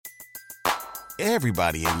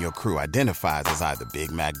Everybody in your crew identifies as either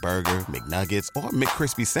Big Mac Burger, McNuggets, or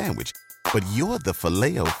McCrispy Sandwich. But you're the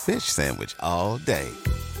Filet-O-Fish Sandwich all day.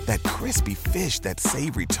 That crispy fish, that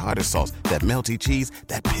savory tartar sauce, that melty cheese,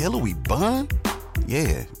 that pillowy bun.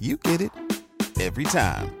 Yeah, you get it. Every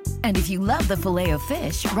time. And if you love the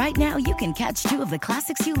Filet-O-Fish, right now you can catch two of the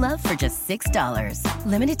classics you love for just $6.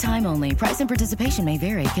 Limited time only. Price and participation may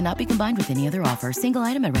vary. Cannot be combined with any other offer. Single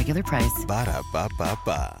item at regular price.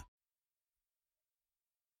 Ba-da-ba-ba-ba.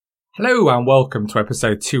 Hello and welcome to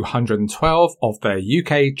episode 212 of the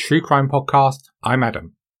UK True Crime Podcast. I'm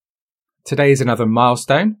Adam. Today is another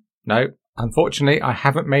milestone. No, unfortunately, I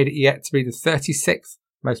haven't made it yet to be the 36th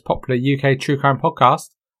most popular UK True Crime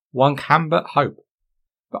Podcast. One can but hope.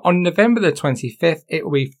 But on November the 25th, it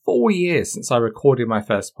will be 4 years since I recorded my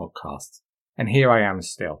first podcast. And here I am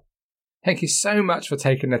still. Thank you so much for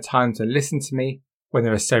taking the time to listen to me when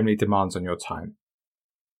there are so many demands on your time.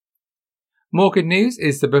 More good news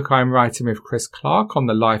is the book I'm writing with Chris Clark on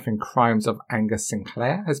the life and crimes of Angus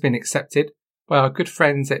Sinclair has been accepted by our good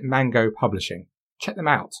friends at Mango Publishing. Check them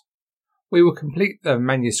out. We will complete the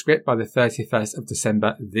manuscript by the 31st of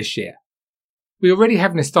December this year. We already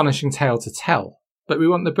have an astonishing tale to tell, but we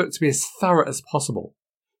want the book to be as thorough as possible.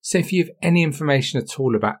 So if you have any information at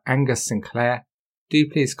all about Angus Sinclair, do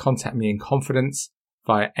please contact me in confidence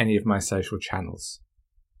via any of my social channels.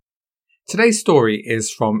 Today's story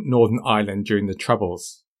is from Northern Ireland during the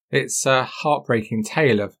Troubles. It's a heartbreaking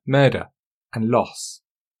tale of murder and loss.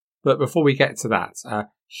 But before we get to that, a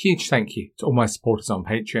huge thank you to all my supporters on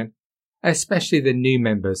Patreon, especially the new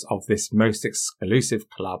members of this most exclusive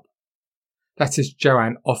club. That is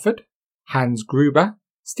Joanne Offord, Hans Gruber,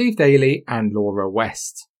 Steve Daly and Laura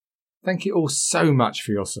West. Thank you all so much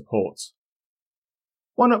for your support.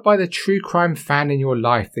 Why not buy the true crime fan in your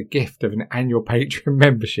life the gift of an annual Patreon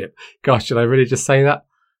membership? Gosh, should I really just say that?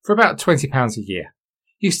 For about £20 a year.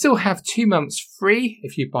 You still have 2 months free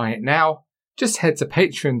if you buy it now. Just head to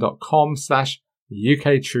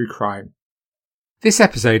patreon.com/UKTrueCrime. This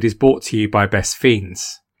episode is brought to you by Best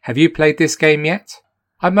Fiends. Have you played this game yet?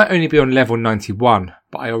 I might only be on level 91,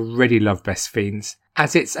 but I already love Best Fiends,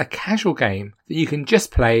 as it's a casual game that you can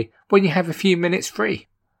just play when you have a few minutes free.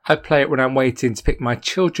 I play it when I'm waiting to pick my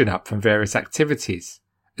children up from various activities.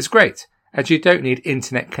 It's great, as you don't need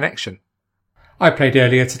internet connection. I played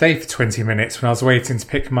earlier today for 20 minutes when I was waiting to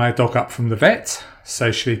pick my dog up from the vet,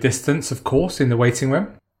 socially distanced of course in the waiting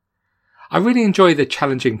room. I really enjoy the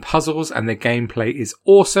challenging puzzles and the gameplay is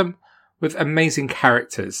awesome, with amazing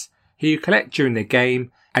characters who you collect during the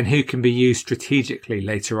game and who can be used strategically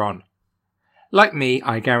later on. Like me,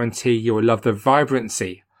 I guarantee you'll love the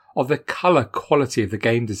vibrancy of the colour quality of the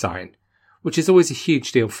game design, which is always a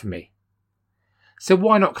huge deal for me. So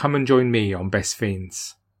why not come and join me on Best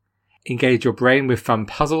Fiends? Engage your brain with fun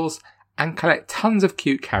puzzles and collect tons of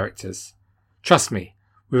cute characters. Trust me,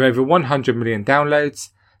 with over 100 million downloads,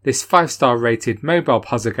 this 5-star rated mobile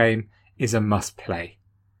puzzle game is a must play.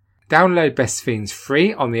 Download Best Fiends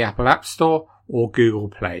free on the Apple App Store or Google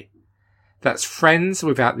Play. That's friends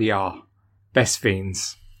without the R. Best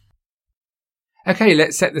Fiends. Okay,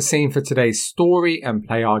 let's set the scene for today's story and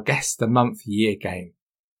play our Guess the Month Year game.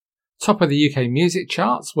 Top of the UK music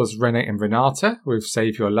charts was Renee and Renata with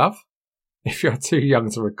Save Your Love. If you're too young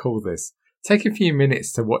to recall this, take a few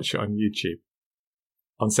minutes to watch it on YouTube.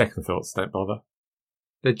 On second thoughts, don't bother.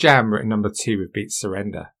 The Jam were at number 2 with Beat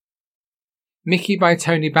Surrender. Mickey by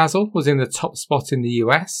Tony Basil was in the top spot in the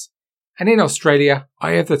US, and in Australia,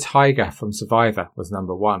 Eye of the Tiger from Survivor was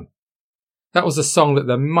number 1. That was a song that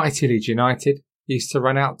the mighty Leeds United used to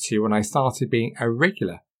run out to when I started being a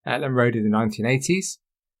regular at Ellen Road in the 1980s,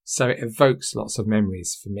 so it evokes lots of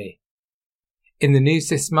memories for me. In the news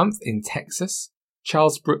this month in Texas,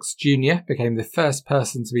 Charles Brooks Jr. became the first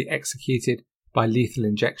person to be executed by lethal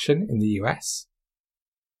injection in the US.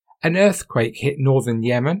 An earthquake hit northern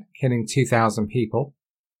Yemen, killing 2,000 people.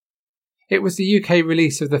 It was the UK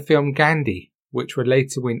release of the film Gandhi, which would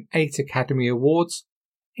later win 8 Academy Awards,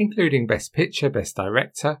 including Best Picture, Best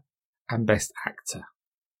Director, and Best Actor.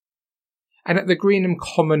 And at the Greenham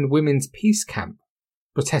Common Women's Peace Camp,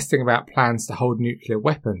 protesting about plans to hold nuclear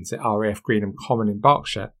weapons at RAF Greenham Common in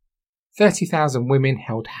Berkshire, 30,000 women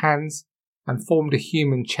held hands and formed a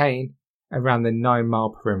human chain around the 9-mile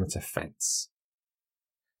perimeter fence.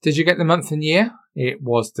 Did you get the month and year? It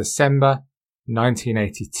was December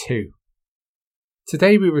 1982.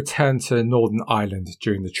 Today we return to Northern Ireland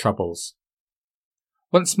during the Troubles.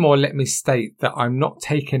 Once more, let me state that I'm not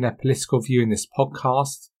taking a political view in this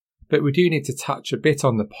podcast, but we do need to touch a bit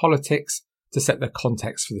on the politics to set the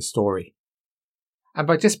context for the story. And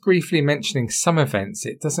by just briefly mentioning some events,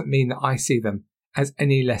 it doesn't mean that I see them as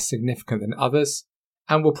any less significant than others,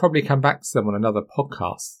 and we'll probably come back to them on another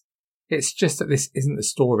podcast. It's just that this isn't the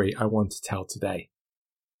story I want to tell today.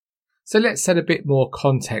 So let's set a bit more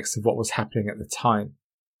context of what was happening at the time.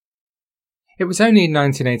 It was only in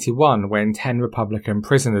 1981 when 10 Republican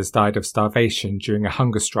prisoners died of starvation during a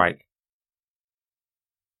hunger strike.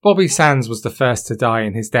 Bobby Sands was the first to die,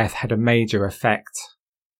 and his death had a major effect.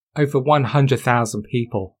 Over 100,000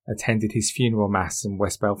 people attended his funeral mass in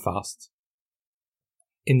West Belfast.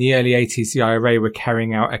 In the early 80s, the IRA were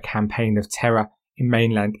carrying out a campaign of terror in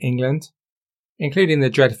mainland England, including the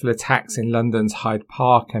dreadful attacks in London's Hyde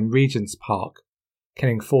Park and Regent's Park,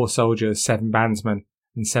 killing 4 soldiers, 7 bandsmen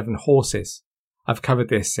and 7 horses. I've covered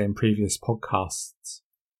this in previous podcasts.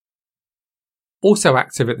 Also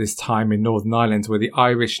active at this time in Northern Ireland were the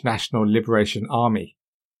Irish National Liberation Army,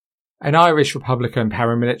 an Irish Republican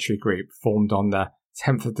paramilitary group formed on the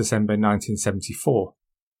 10th of December 1974.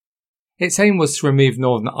 Its aim was to remove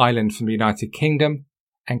Northern Ireland from the United Kingdom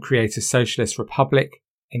and create a socialist republic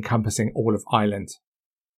encompassing all of Ireland.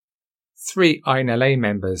 3 INLA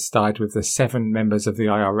members died with the 7 members of the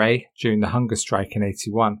IRA during the hunger strike in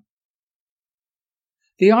 81.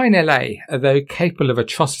 The INLA, although capable of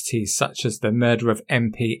atrocities such as the murder of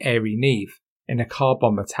MP Airy Neave in a car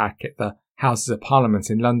bomb attack at the Houses of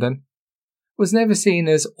Parliament in London, was never seen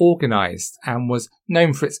as organised and was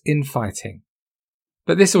known for its infighting.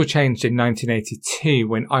 But this all changed in 1982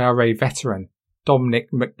 when IRA veteran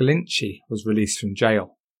Dominic McGlinchey was released from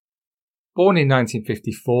jail. Born in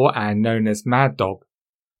 1954 and known as Mad Dog,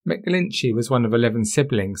 McGlinchey was one of 11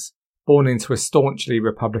 siblings born into a staunchly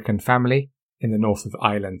Republican family in the north of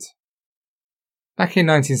Ireland. Back in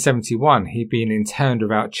 1971, he'd been interned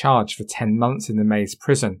without charge for 10 months in the Maze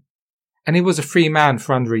prison, and he was a free man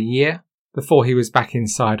for under a year before he was back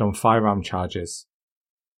inside on firearm charges.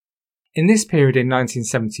 In this period in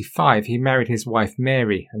 1975, he married his wife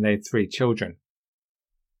Mary and they had 3 children.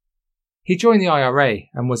 He joined the IRA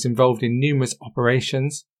and was involved in numerous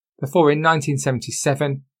operations before in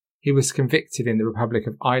 1977 he was convicted in the Republic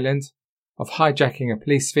of Ireland of hijacking a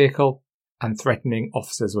police vehicle and threatening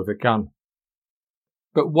officers with a gun.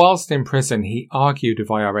 But whilst in prison he argued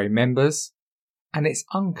with IRA members, and it's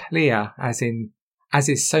unclear, as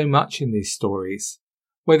is so much in these stories,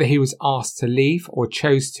 whether he was asked to leave or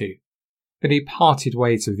chose to, but he parted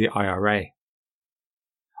ways with the IRA.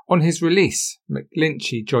 On his release,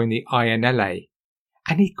 McGlinchey joined the INLA,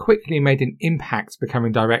 and he quickly made an impact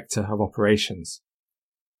becoming Director of Operations.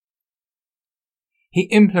 He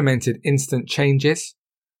implemented instant changes,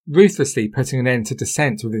 ruthlessly putting an end to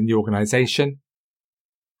dissent within the organisation,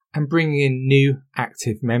 and bringing in new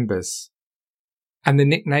active members. And the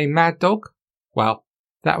nickname Mad Dog? Well,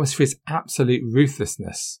 that was for his absolute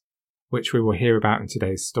ruthlessness, which we will hear about in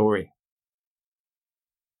today's story.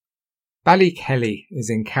 Ballykelly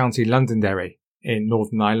is in County Londonderry in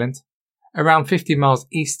Northern Ireland, around 50 miles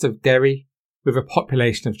east of Derry, with a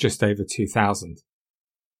population of just over 2,000.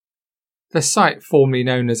 The site, formerly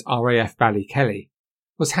known as RAF Ballykelly,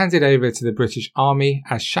 was handed over to the British Army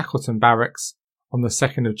as Shackleton Barracks on the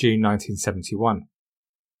 2nd of June 1971.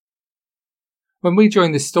 When we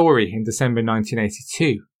joined the story in December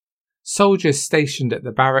 1982, soldiers stationed at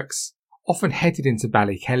the barracks often headed into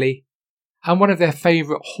Ballykelly, and one of their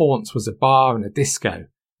favourite haunts was a bar and a disco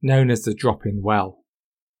known as the Droppin Well.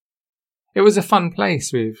 It was a fun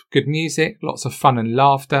place with good music, lots of fun and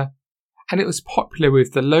laughter, and it was popular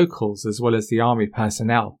with the locals as well as the army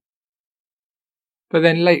personnel. But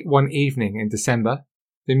then late one evening in December,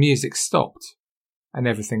 the music stopped and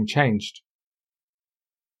everything changed.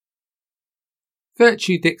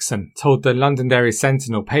 Virtue Dixon told the Londonderry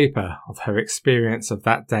Sentinel paper of her experience of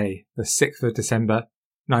that day, the 6th of December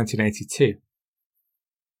 1982.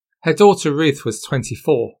 Her daughter Ruth was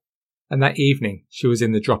 24, and that evening she was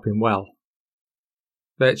in the Droppin Well.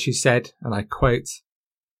 Virtue said, and I quote,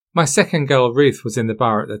 "My second girl Ruth was in the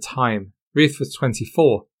bar at the time. Ruth was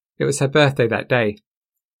 24. It was her birthday that day.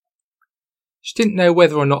 She didn't know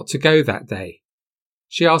whether or not to go that day.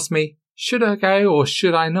 She asked me, should I go or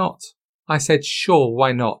should I not? I said, sure,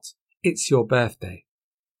 why not? It's your birthday.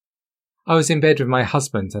 I was in bed with my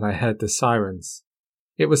husband and I heard the sirens.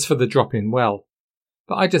 It was for the Droppin Well,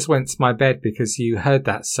 but I just went to my bed because you heard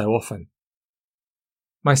that so often.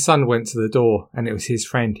 My son went to the door and it was his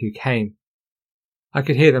friend who came. I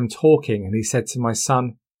could hear them talking and he said to my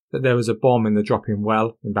son that there was a bomb in the Droppin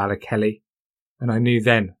Well in Ballykelly, and I knew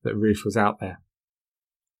then that Ruth was out there.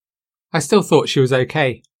 I still thought she was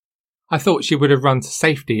okay. I thought she would have run to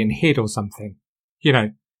safety and hid or something. You know,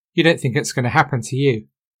 you don't think it's going to happen to you.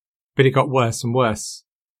 But it got worse and worse.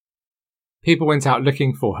 People went out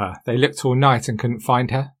looking for her. They looked all night and couldn't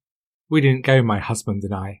find her. We didn't go, my husband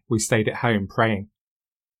and I. We stayed at home praying.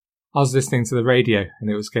 I was listening to the radio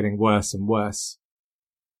and it was getting worse and worse.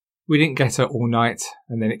 We didn't get her all night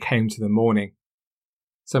and then it came to the morning.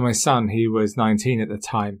 So my son, he was 19 at the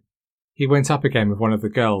time, he went up again with one of the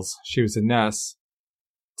girls. She was a nurse.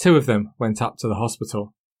 2 of them went up to the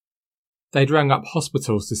hospital. They'd rang up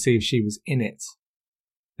hospitals to see if she was in it.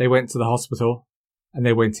 They went to the hospital and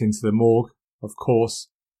they went into the morgue, of course,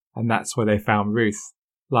 and that's where they found Ruth,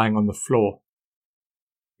 lying on the floor.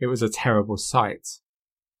 It was a terrible sight.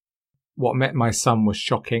 What met my son was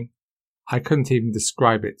shocking. I couldn't even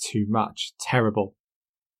describe it too much. Terrible.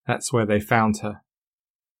 That's where they found her.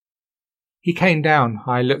 He came down.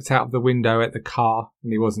 I looked out of the window at the car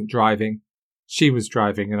and he wasn't driving. She was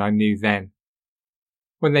driving and I knew then.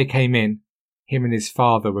 When they came in, him and his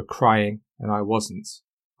father were crying and I wasn't.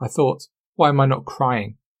 I thought, why am I not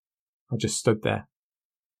crying? I just stood there.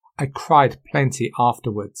 I cried plenty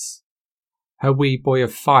afterwards. Her wee boy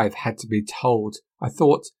of 5 had to be told. I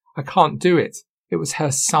thought, I can't do it. It was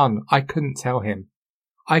her son. I couldn't tell him.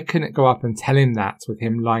 I couldn't go up and tell him that with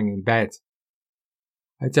him lying in bed.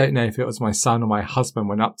 I don't know if it was my son or my husband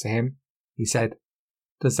went up to him. He said,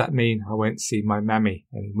 does that mean I won't see my mammy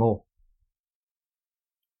anymore?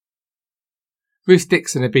 Ruth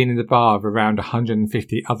Dixon had been in the bar of around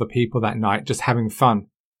 150 other people that night just having fun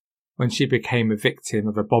when she became a victim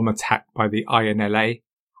of a bomb attack by the INLA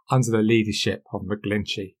under the leadership of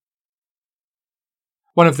McGlinchey.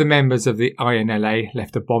 One of the members of the INLA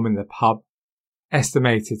left a bomb in the pub,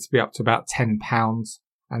 estimated to be up to about 10 pounds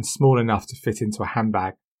and small enough to fit into a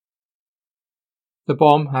handbag. The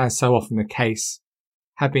bomb, as so often the case,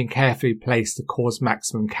 had been carefully placed to cause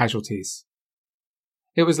maximum casualties.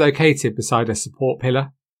 It was located beside a support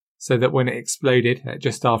pillar, so that when it exploded at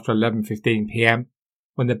just after 11:15 p.m,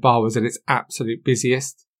 when the bar was at its absolute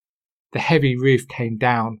busiest, the heavy roof came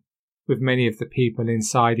down, with many of the people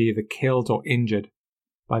inside either killed or injured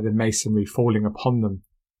by the masonry falling upon them.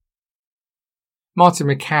 Martin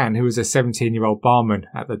McCann, who was a 17-year-old barman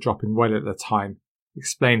at the Droppin well at the time,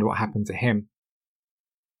 explained what happened to him.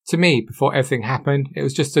 To me, before everything happened, it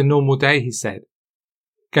was just a normal day, he said.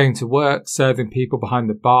 Going to work, serving people behind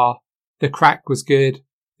the bar. The crack was good,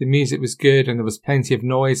 the music was good, and there was plenty of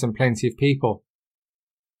noise and plenty of people.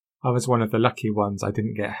 I was one of the lucky ones. I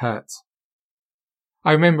didn't get hurt.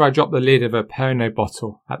 I remember I dropped the lid of a Pernod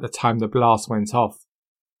bottle at the time the blast went off.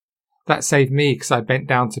 That saved me because I bent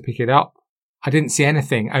down to pick it up. I didn't see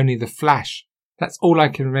anything, only the flash. That's all I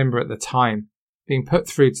can remember at the time, being put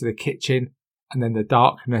through to the kitchen and then the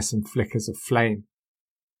darkness and flickers of flame.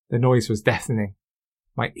 The noise was deafening.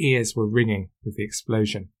 My ears were ringing with the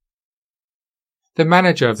explosion. The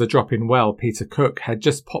manager of the Droppin well, Peter Cook, had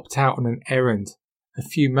just popped out on an errand a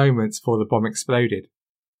few moments before the bomb exploded.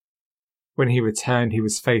 When he returned, he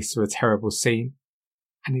was faced with a terrible scene,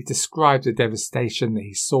 and he described the devastation that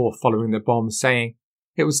he saw following the bomb, saying,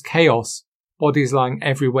 "It was chaos, bodies lying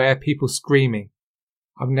everywhere, people screaming.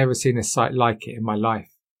 I've never seen a sight like it in my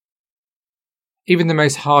life." Even the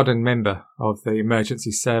most hardened member of the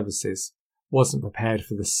emergency services wasn't prepared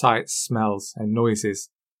for the sights, smells and noises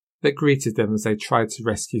that greeted them as they tried to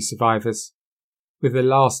rescue survivors, with the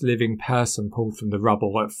last living person pulled from the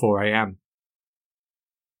rubble at 4 a.m.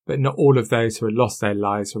 But not all of those who had lost their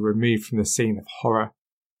lives were removed from the scene of horror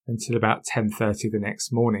until about 10:30 the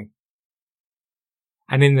next morning.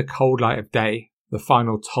 And in the cold light of day, the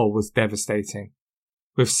final toll was devastating,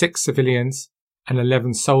 with 6 civilians and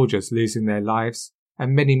 11 soldiers losing their lives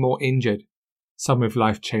and many more injured, some with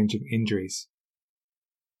life-changing injuries.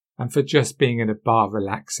 And for just being in a bar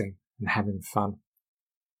relaxing and having fun.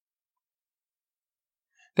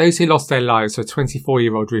 Those who lost their lives were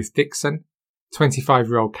 24-year-old Ruth Dixon,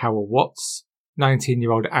 25-year-old Carol Watts,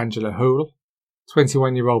 19-year-old Angela Houle,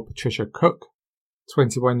 21-year-old Patricia Cook,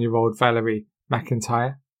 21-year-old Valerie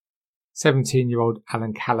McIntyre, 17-year-old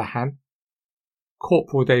Alan Callahan,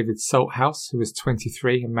 Corporal David Salthouse, who was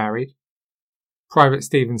 23 and married, Private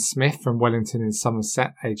Stephen Smith from Wellington in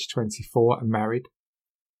Somerset, aged 24 and married,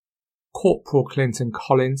 Corporal Clinton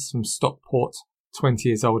Collins from Stockport, 20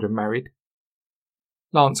 years old and married,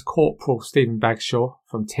 Lance Corporal Stephen Bagshaw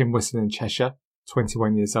from Timwhistle in Cheshire,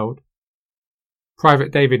 21 years old,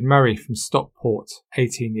 Private David Murray from Stockport,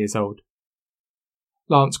 18 years old,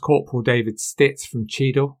 Lance Corporal David Stitt from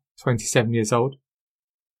Cheadle, 27 years old,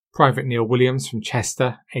 Private Neil Williams from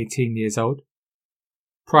Chester, 18 years old,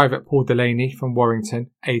 Private Paul Delaney from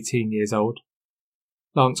Warrington, 18 years old,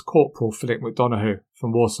 Lance Corporal Philip McDonough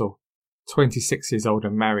from Walsall, 26 years old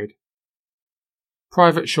and married,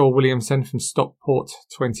 Private Shaw Williamson from Stockport,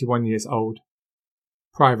 21 years old,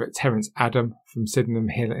 Private Terence Adam from Sydenham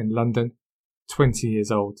Hill in London, 20 years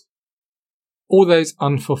old, All those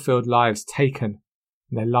unfulfilled lives taken,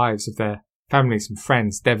 and their lives of their families and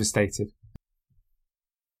friends devastated.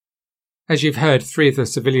 As you've heard, 3 of the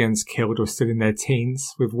civilians killed were still in their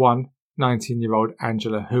teens, with one, 19-year-old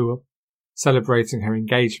Angela Huel, celebrating her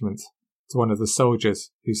engagement to one of the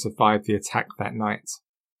soldiers who survived the attack that night.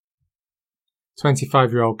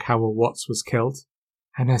 25-year-old Carol Watts was killed,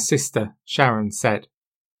 and her sister, Sharon, said,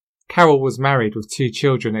 "Carol was married with 2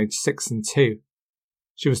 children aged 6 and 2.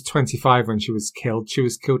 She was 25 when she was killed. She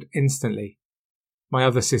was killed instantly. My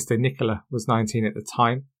other sister, Nicola, was 19 at the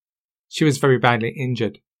time. She was very badly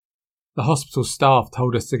injured. The hospital staff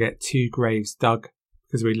told us to get 2 graves dug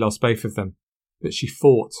because we'd lost both of them, but she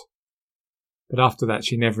fought. But after that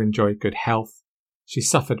she never enjoyed good health. She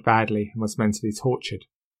suffered badly and was mentally tortured.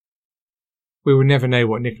 We will never know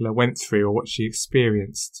what Nicola went through or what she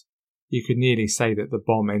experienced. You could nearly say that the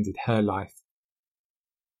bomb ended her life."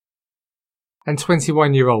 And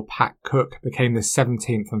 21-year-old Pat Cook became the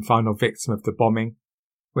 17th and final victim of the bombing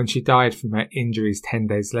when she died from her injuries 10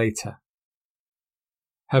 days later.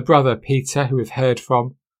 Her brother Peter, who we've heard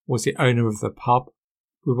from, was the owner of the pub,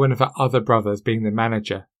 with one of her other brothers being the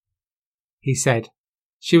manager. He said,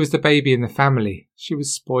 "She was the baby in the family. She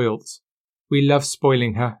was spoilt. We loved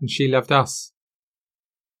spoiling her and she loved us."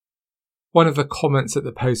 One of the comments at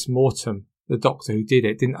the post-mortem, the doctor who did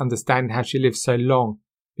it didn't understand how she lived so long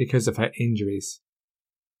because of her injuries.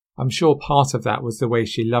 I'm sure part of that was the way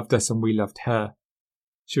she loved us and we loved her.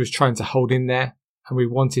 She was trying to hold in there and we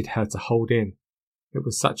wanted her to hold in. It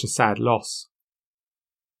was such a sad loss.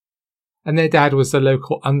 And their dad was the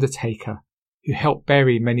local undertaker who helped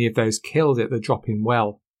bury many of those killed at the Droppin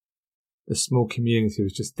well. The small community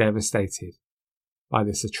was just devastated by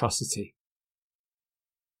this atrocity.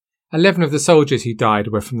 11 of the soldiers who died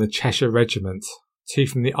were from the Cheshire Regiment, 2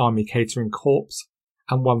 from the Army Catering Corps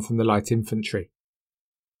and 1 from the Light Infantry.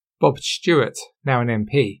 Bob Stewart, now an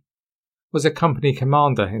MP, was a company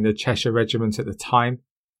commander in the Cheshire Regiment at the time,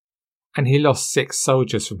 and he lost 6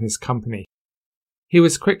 soldiers from his company. He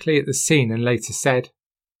was quickly at the scene and later said,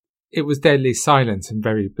 "It was deadly silent and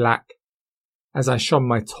very black. As I shone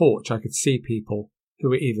my torch I could see people who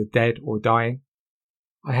were either dead or dying.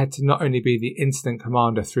 I had to not only be the incident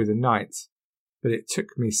commander through the night, but it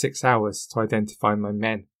took me 6 hours to identify my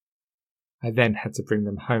men. I then had to bring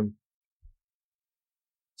them home."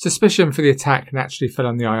 Suspicion for the attack naturally fell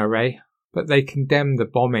on the IRA, but they condemned the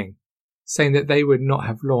bombing, saying that they would not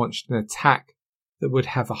have launched an attack that would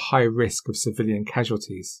have a high risk of civilian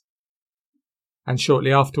casualties. And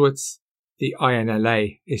shortly afterwards, the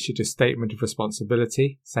INLA issued a statement of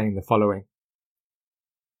responsibility saying the following: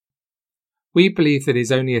 "We believe that it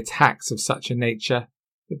is only attacks of such a nature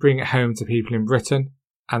that bring it home to people in Britain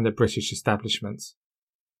and the British establishment.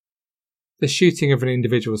 The shooting of an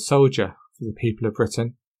individual soldier for the people of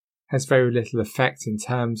Britain has very little effect in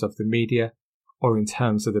terms of the media or in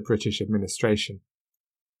terms of the British administration."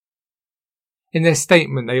 In their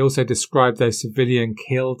statement, they also described those civilians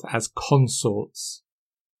killed as consorts.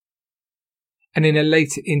 And in a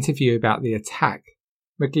later interview about the attack,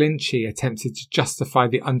 McGlinchey attempted to justify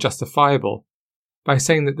the unjustifiable by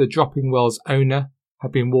saying that the Droppin well's owner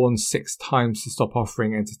had been warned 6 times to stop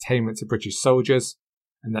offering entertainment to British soldiers,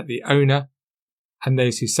 and that the owner, and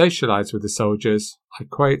those who socialised with the soldiers, I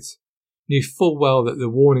quote, knew full well that the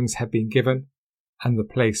warnings had been given and the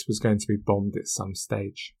place was going to be bombed at some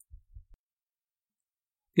stage.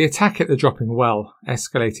 The attack at the Droppin well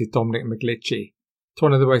escalated Dominic McGlinchey to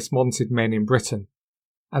one of the most wanted men in Britain,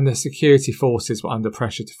 and the security forces were under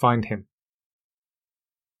pressure to find him.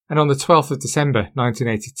 And on the 12th of December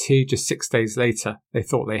 1982, just 6 days later, they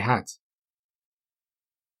thought they had.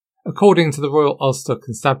 According to the Royal Ulster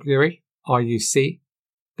Constabulary, RUC,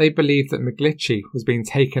 they believed that McGlinchey was being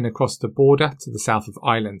taken across the border to the south of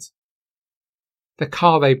Ireland. The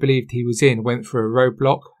car they believed he was in went through a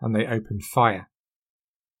roadblock and they opened fire.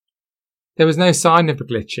 There was no sign of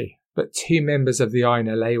McGlinchey, but 2 members of the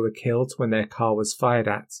INLA were killed when their car was fired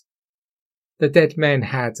at. The dead men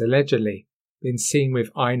had, allegedly, been seen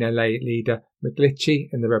with INLA leader McGlinchey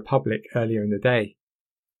in the Republic earlier in the day.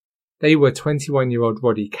 They were 21-year-old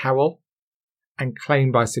Roddy Carroll, and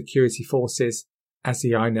claimed by security forces as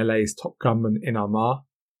the INLA's top gunman in Armagh,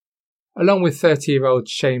 along with 30-year-old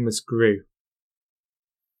Seamus Grew.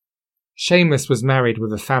 Seamus was married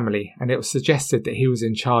with a family, and it was suggested that he was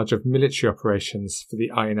in charge of military operations for the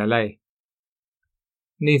INLA.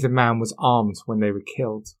 Neither man was armed when they were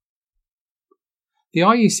killed. The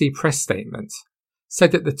RUC press statement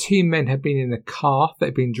said that the 2 men had been in a car that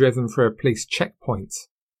had been driven through a police checkpoint,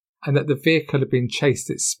 and that the vehicle had been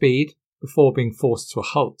chased at speed before being forced to a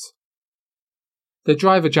halt. The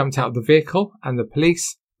driver jumped out of the vehicle and the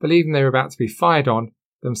police, believing they were about to be fired on,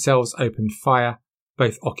 themselves opened fire.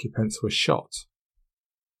 Both occupants were shot.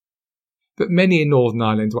 But many in Northern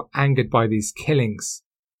Ireland were angered by these killings,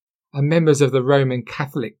 and members of the Roman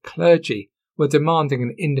Catholic clergy were demanding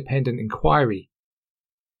an independent inquiry.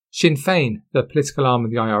 Sinn Féin, the political arm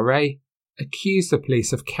of the IRA, accused the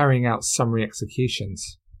police of carrying out summary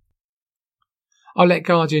executions. I'll let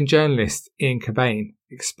Guardian journalist Ian Cobain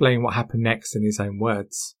explain what happened next in his own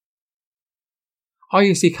words.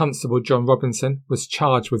 RUC Constable John Robinson was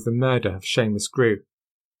charged with the murder of Seamus Grew.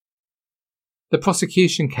 The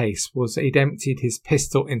prosecution case was that he'd emptied his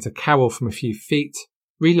pistol into Carroll from a few feet,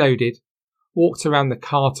 reloaded, walked around the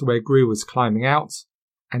car to where Grew was climbing out,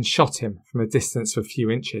 and shot him from a distance of a few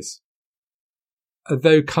inches.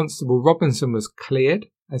 Although Constable Robinson was cleared,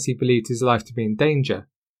 as he believed his life to be in danger,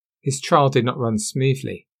 his trial did not run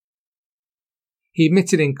smoothly. He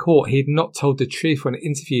admitted in court he had not told the truth when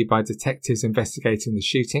interviewed by detectives investigating the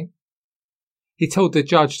shooting. He told the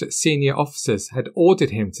judge that senior officers had ordered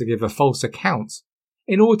him to give a false account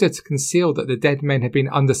in order to conceal that the dead men had been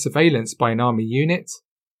under surveillance by an army unit,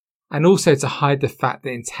 and also to hide the fact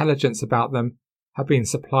that intelligence about them had been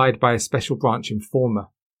supplied by a special branch informer.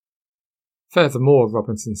 Furthermore,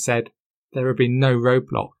 Robinson said, there had been no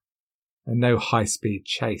roadblock and no high-speed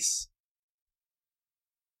chase.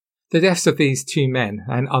 The deaths of these two men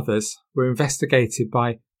and others were investigated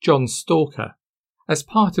by John Stalker as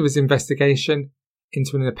part of his investigation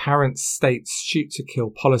into an apparent state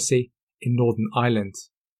shoot-to-kill policy in Northern Ireland,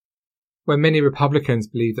 where many Republicans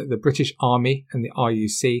believed that the British Army and the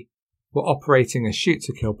RUC were operating a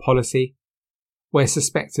shoot-to-kill policy where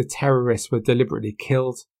suspected terrorists were deliberately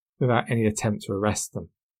killed without any attempt to arrest them.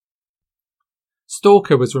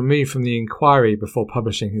 Stalker was removed from the inquiry before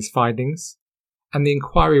publishing his findings, and the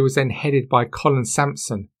inquiry was then headed by Colin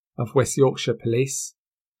Sampson of West Yorkshire Police,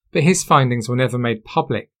 but his findings were never made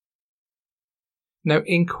public. No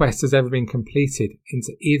inquest has ever been completed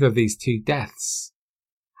into either of these two deaths,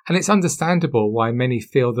 and it's understandable why many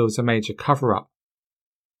feel there was a major cover-up.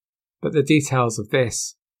 But the details of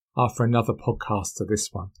this are for another podcast to this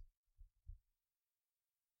one.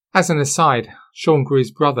 As an aside, Sean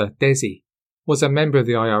Grew's brother, Desi, was a member of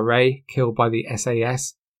the IRA killed by the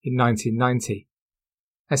SAS in 1990,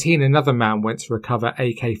 as he and another man went to recover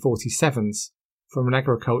AK-47s from an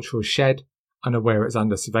agricultural shed, unaware it was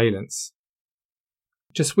under surveillance.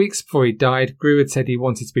 Just weeks before he died, Grew had said he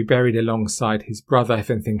wanted to be buried alongside his brother if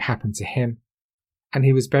anything happened to him, and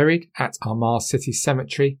he was buried at Armagh City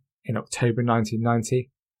Cemetery in October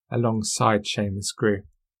 1990 alongside Seamus Grew.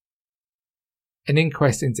 An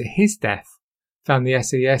inquest into his death found the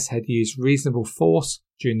SAS had used reasonable force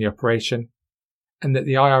during the operation, and that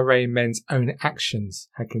the IRA men's own actions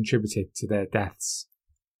had contributed to their deaths.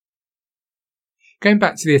 Going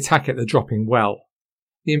back to the attack at the Droppin well,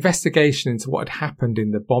 the investigation into what had happened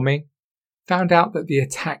in the bombing found out that the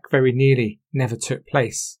attack very nearly never took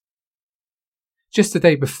place. Just the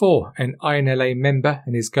day before, an INLA member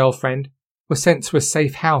and his girlfriend were sent to a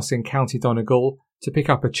safe house in County Donegal to pick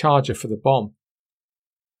up a charger for the bomb.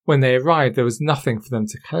 When they arrived, there was nothing for them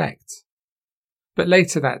to collect. But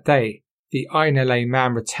later that day, the INLA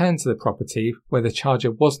man returned to the property where the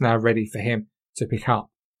charger was now ready for him to pick up.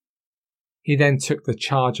 He then took the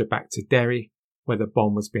charger back to Derry, where the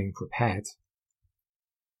bomb was being prepared.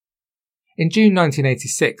 In June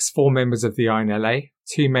 1986, 4 members of the INLA,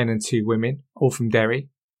 2 men and 2 women, all from Derry,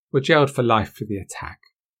 were jailed for life for the attack.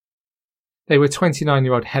 They were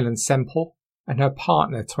 29-year-old Helen Semple and her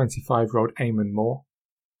partner, 25-year-old Eamon Moore,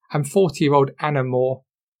 and 40-year-old Anna Moore,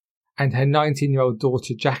 and her 19-year-old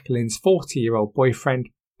daughter Jacqueline's 40-year-old boyfriend,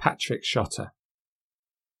 Patrick Shotter.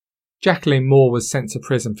 Jacqueline Moore was sent to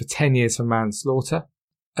prison for 10 years for manslaughter,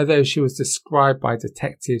 although she was described by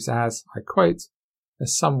detectives as, I quote, a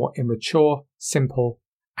somewhat immature, simple,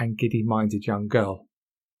 and giddy-minded young girl.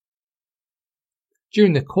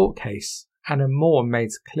 During the court case, Anna Moore made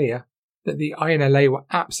clear that the INLA were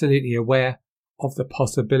absolutely aware of the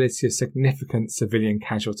possibility of significant civilian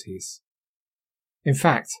casualties. In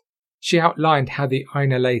fact, she outlined how the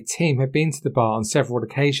INLA team had been to the bar on several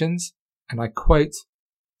occasions, and I quote,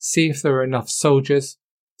 see if there were enough soldiers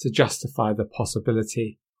to justify the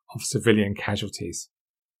possibility of civilian casualties.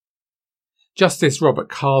 Justice Robert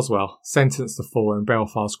Carswell sentenced the 4 in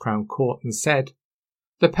Belfast Crown Court and said,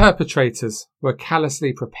 the perpetrators were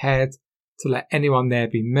callously prepared to let anyone there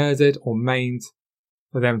be murdered or maimed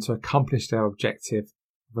for them to accomplish their objective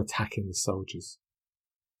of attacking the soldiers.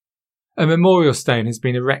 A memorial stone has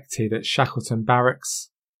been erected at Shackleton Barracks,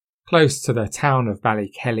 close to the town of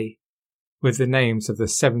Ballykelly, with the names of the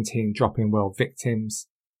 17 Droppin well victims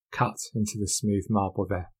cut into the smooth marble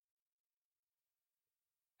there.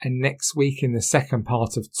 And next week, in the second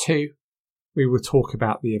part of 2, we will talk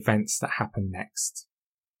about the events that happen next.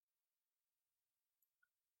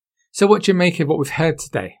 So what do you make of what we've heard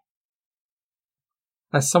today?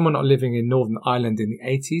 As someone not living in Northern Ireland in the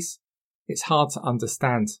 80s, it's hard to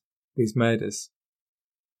understand these murders.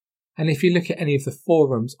 And if you look at any of the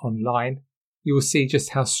forums online, you will see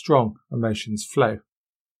just how strong emotions flow.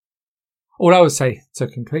 All I would say to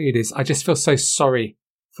conclude is I just feel so sorry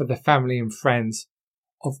for the family and friends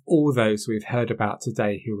of all those we've heard about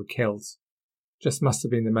today who were killed. Just must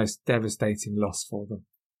have been the most devastating loss for them.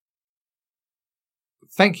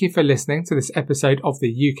 Thank you for listening to this episode of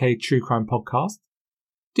the UK True Crime Podcast.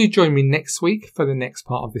 Do join me next week for the next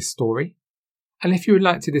part of this story. And if you would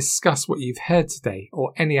like to discuss what you've heard today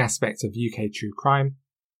or any aspect of UK True Crime,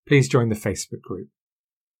 please join the Facebook group.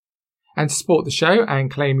 And to support the show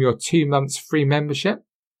and claim your 2 months free membership,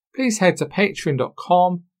 please head to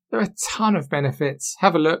patreon.com. There are a ton of benefits.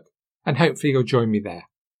 Have a look and hopefully you'll join me there.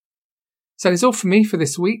 So that's all for me for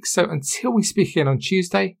this week. So until we speak again on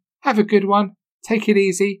Tuesday, have a good one. Take it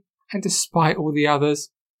easy, and despite all the others,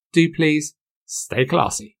 do please stay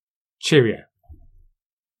classy. Cheerio.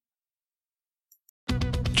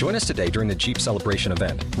 Join us today during the Jeep Celebration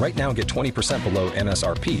event. Right now, get 20% below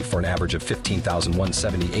MSRP for an average of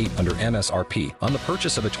 $15,178 under MSRP on the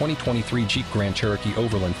purchase of a 2023 Jeep Grand Cherokee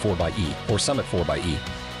Overland 4xE or Summit 4xE.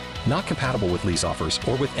 Not compatible with lease offers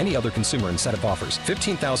or with any other consumer incentive offers.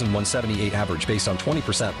 $15,178 average based on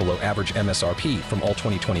 20% below average MSRP from all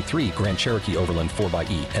 2023 Grand Cherokee Overland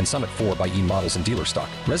 4xE and Summit 4xE models in dealer stock.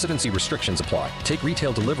 Residency restrictions apply. Take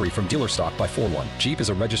retail delivery from dealer stock by 4/1. Jeep is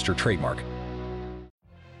a registered trademark.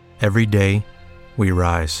 Every day, we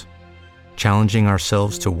rise, challenging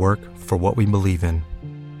ourselves to work for what we believe in.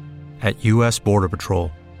 At U.S. Border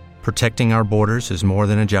Patrol, protecting our borders is more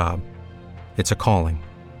than a job. It's a calling.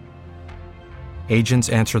 Agents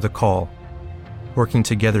answer the call, working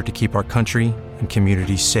together to keep our country and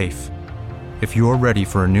communities safe. If you're ready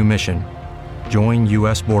for a new mission, join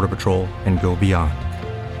U.S. Border Patrol and go beyond.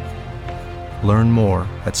 Learn more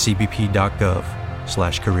at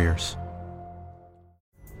cbp.gov/careers.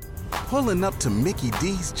 Pulling up to Mickey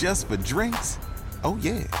D's just for drinks? Oh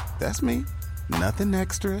yeah, that's me. Nothing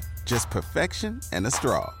extra, just perfection and a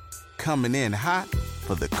straw. Coming in hot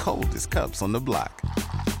for the coldest cups on the block.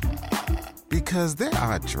 Because there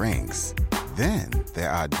are drinks. Then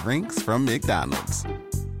there are drinks from McDonald's.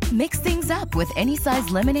 Mix things up with any size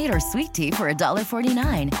lemonade or sweet tea for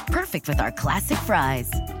 $1.49. Perfect with our classic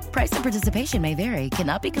fries. Price and participation may vary.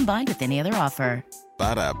 Cannot be combined with any other offer.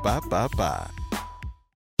 Ba-da-ba-ba-ba.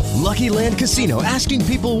 Lucky Land Casino, asking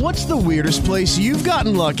people, what's the weirdest place you've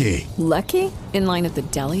gotten lucky? Lucky? In line at the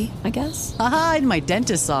deli, I guess? Aha, in my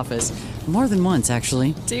dentist's office. More than once,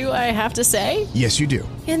 actually. Do I have to say? Yes, you do.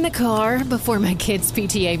 In the car before my kids'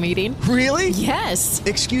 PTA meeting. Really? Yes.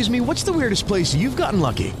 Excuse me, what's the weirdest place you've gotten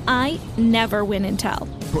lucky? I never win and tell.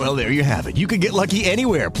 Well, there you have it. You can get lucky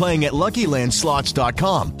anywhere, playing at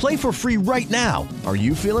LuckyLandSlots.com. Play for free right now. Are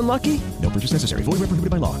you feeling lucky? No purchase necessary. Void where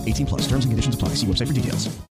prohibited by law. 18+. Terms and conditions apply. See website for details.